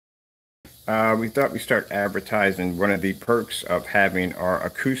We thought we'd start advertising one of the perks of having our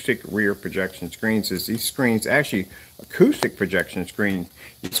acoustic rear projection screens is these screens, actually acoustic projection screens.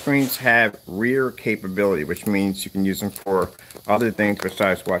 These screens have rear capability, which means you can use them for other things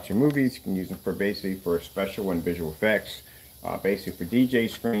besides watching movies. You can use them for basically for special and visual effects. Basically for DJ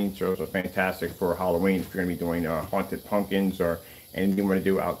screens, those are fantastic for Halloween if you're going to be doing haunted pumpkins or anything you want to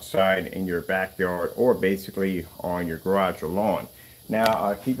do outside in your backyard or basically on your garage or lawn.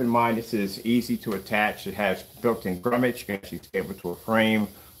 Now, keep in mind this is easy to attach. It has built-in grummets. You can actually tape it to a frame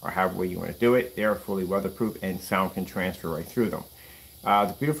or however you want to do it. They're fully weatherproof and sound can transfer right through them.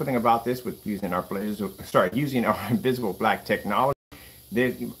 The beautiful thing about this with using our using our invisible black technology,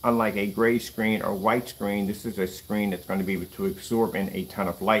 unlike a gray screen or white screen, this is a screen that's going to be able to absorb in a ton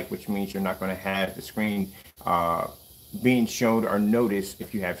of light, which means you're not going to have the screen being shown or noticed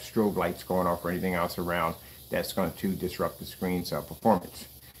if you have strobe lights going off or anything else around that's going to disrupt the screen's performance.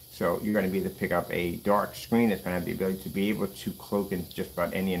 So you're going to be able to pick up a dark screen that's going to have the ability to be able to cloak in just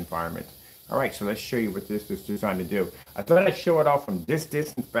about any environment. All right, so let's show you what this is designed to do. I thought I'd show it off from this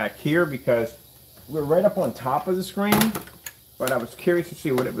distance back here because we're right up on top of the screen, but I was curious to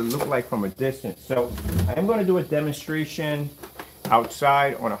see what it would look like from a distance. So I am going to do a demonstration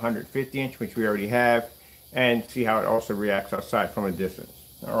outside on 150 inch, which we already have, and see how it also reacts outside from a distance.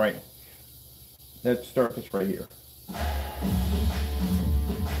 All right, let's start this right here.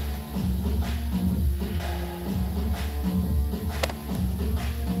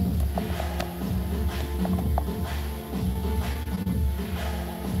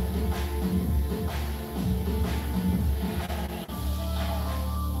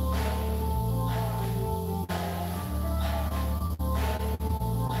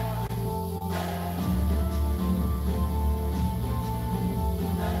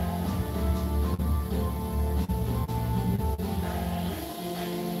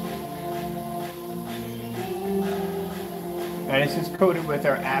 And this is coated with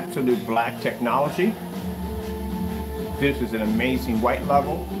our absolute black technology. This is an amazing white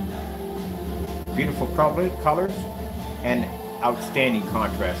level, beautiful colors, and outstanding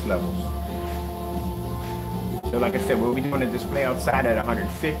contrast levels. So like I said, we'll be doing a display outside at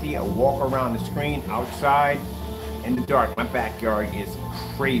 150, a walk around the screen outside in the dark. My backyard is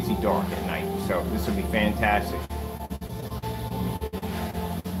crazy dark at night, so this will be fantastic.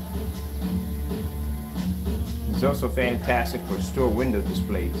 It's also fantastic for store window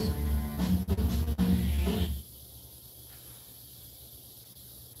displays.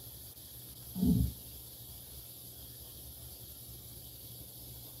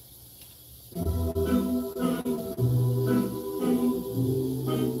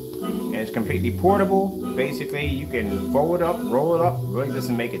 And it's completely portable. Basically, you can fold it up, roll it up. It really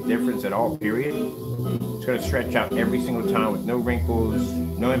doesn't make a difference at all, period. It's going to stretch out every single time with no wrinkles,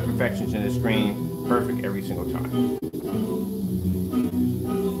 no imperfections in the screen. Perfect every single time.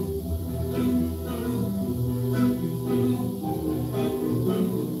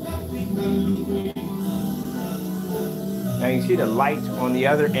 Now you see the light on the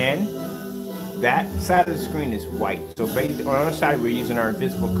other end. That side of the screen is white. So basically on the other side we're using our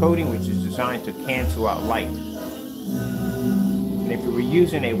invisible coating, which is designed to cancel out light. And if we were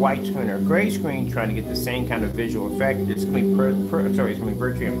using a white screen or a gray screen trying to get the same kind of visual effect, it's going to be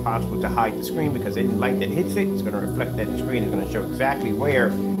virtually impossible to hide the screen because any light that hits it is going to reflect that screen. It's going to show exactly where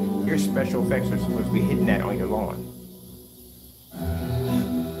your special effects are supposed to be hitting that on your lawn.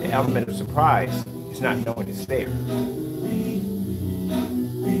 The element of surprise is not knowing it's there.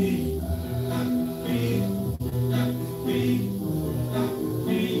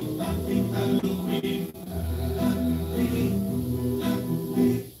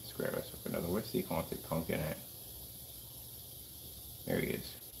 Where's the haunted pumpkin at? There he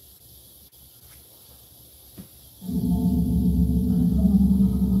is.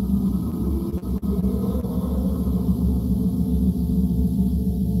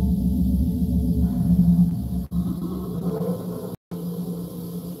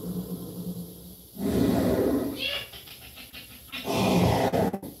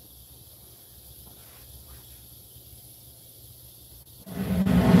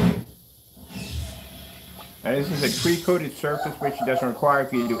 Now this is a pre-coated surface which doesn't require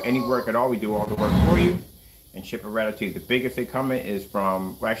for you to do any work at all. We do all the work for you and ship it right out to you. The biggest they come in is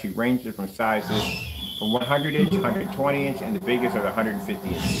from, well, actually ranges from sizes from 100 inch, 120 inch, and the biggest are the 150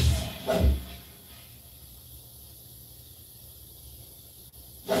 inches.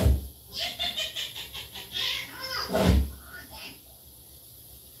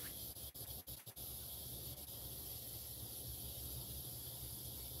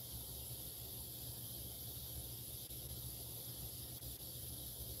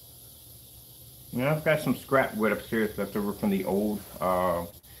 Now I've got some scrap wood upstairs left over from the old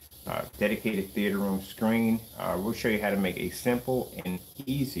dedicated theater room screen. We'll show you how to make a simple and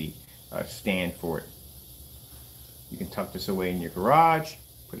easy stand for it. You can tuck this away in your garage,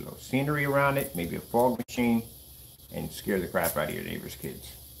 put a little scenery around it, maybe a fog machine, and scare the crap out of your neighbor's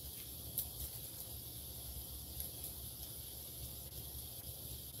kids.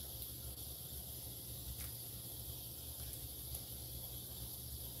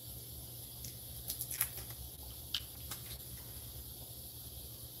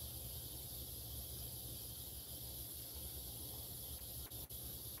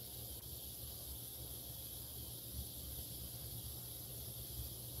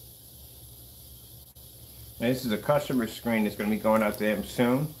 Now this is a customer screen that's going to be going out to them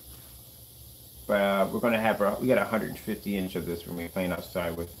soon. But we're going to have, we got 150 inch of this we're going to be playing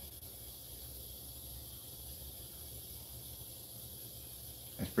outside with.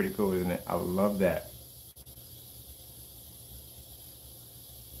 That's pretty cool, isn't it? I love that.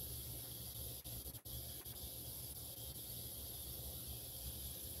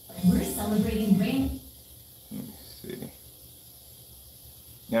 We're celebrating rain. Let me see.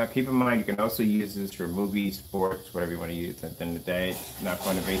 Now keep in mind you can also use this for movies, sports, whatever you want to use. At the end of the day, it's not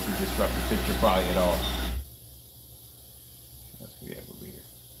going to basically disrupt the picture quality at all. What else do we have over here?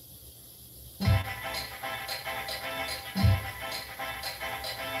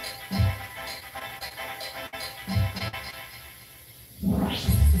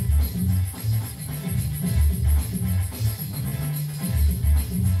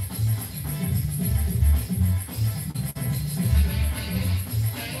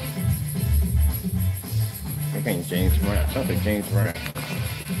 I think James Brown. Something James Brown.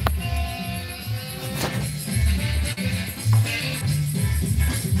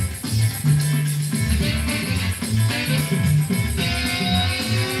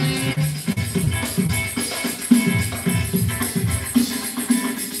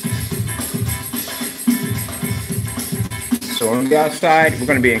 So on the outside, we're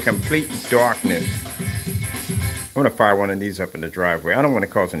going to be in complete darkness. I'm going to fire one of these up in the driveway. I don't want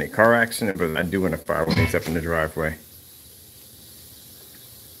to cause any car accident, but I do want to fire one of these up in the driveway.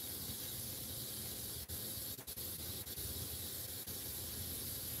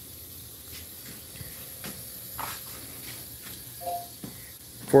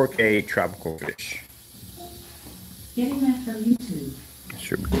 $4K tropical fish. Getting that from YouTube.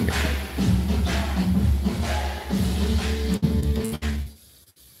 Sure we can get that.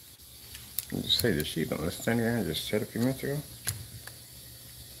 Just say the sheet don't listen here and just said a few minutes ago.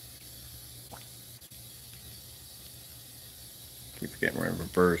 Keep forgetting we're in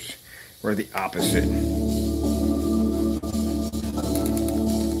reverse. We're the opposite.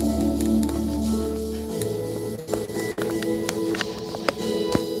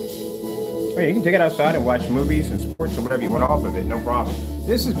 Hey, you can take it outside and watch movies and sports or whatever you want off of it, no problem.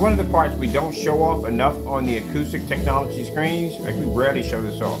 This is one of the parts we don't show off enough on the acoustic technology screens. Like we rarely show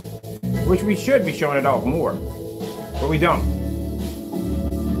this off. Which we should be showing it off more, but we don't.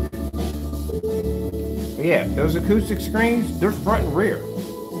 But yeah, those acoustic screens, they're front and rear.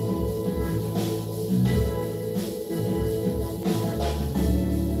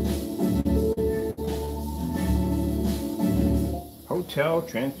 Hotel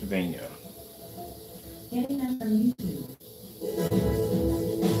Transylvania. Getting that from YouTube.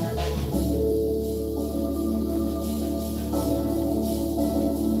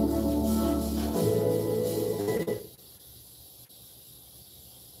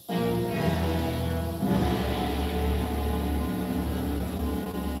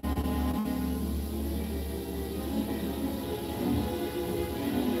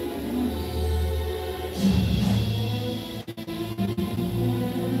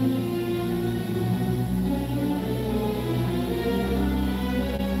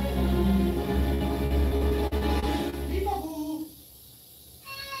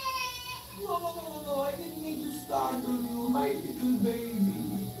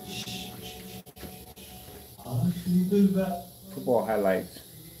 Football highlights,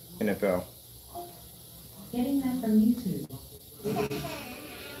 NFL. Getting that from YouTube.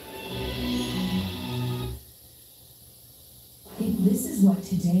 This is what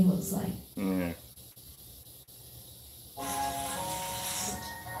today looks like. Yeah.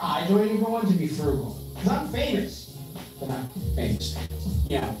 I don't even want to be frugal, because I'm famous. But I'm famous.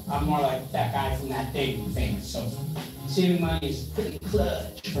 Yeah, I'm more like that guy from that thing, famous. So saving money is pretty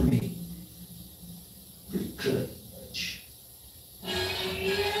clutch for me. Pretty clutch.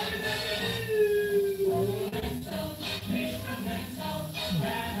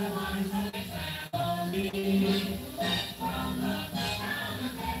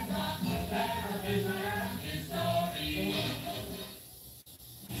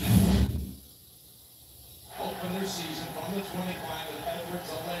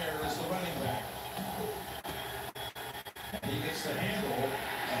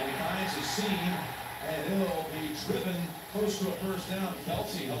 scene, and he'll be driven close to a first down.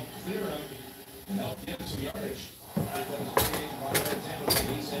 Kelsey helped clear him and helped get some yardage.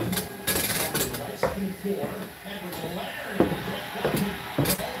 He's in. Right, 74. Edwards will let her. And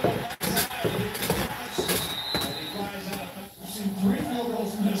he flies out. We've seen 3 field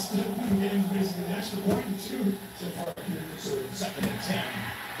goals missed in games, basically an extra point and 2 so far. So 2nd and 10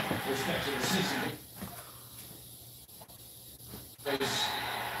 for stretch of the season. Goes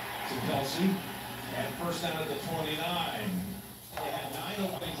to Kelsey, and first down at the 29. They had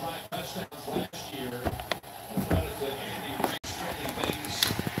 9 opening drive touchdowns last year. Credit to Andy Reid, striking things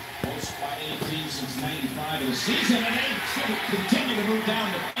most by any team since '95 of the season, and they continue to move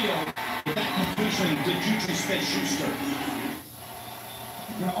down the field with that completion to Juju Smith-Schuster.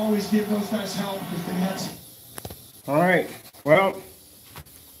 You're gonna always give those guys help because they had some. All right, well,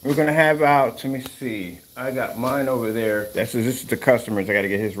 we're gonna have out, let me see, I got mine over there. This is the customer's. I gotta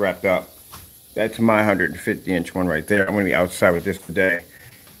get his wrapped up. That's my 150-inch one right there. I'm gonna be outside with this today.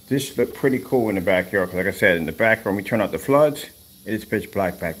 This looked pretty cool in the backyard, because like I said, in the back when we turn out the floods, it's pitch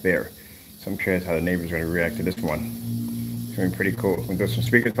black back there. So I'm curious how the neighbors are gonna react to this one. It's gonna be pretty cool. We're gonna throw some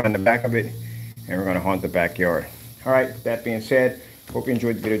speakers behind the back of it, and we're gonna haunt the backyard. All right, that being said, hope you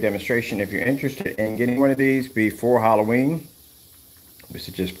enjoyed the video demonstration. If you're interested in getting one of these before Halloween, we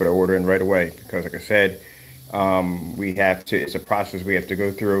should just put an order in right away, because like I said, we have to, it's a process we have to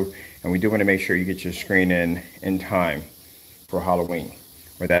go through, and we do want to make sure you get your screen in time for Halloween.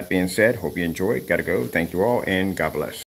 With that being said, hope you enjoyed. Gotta go. Thank you all, and God bless.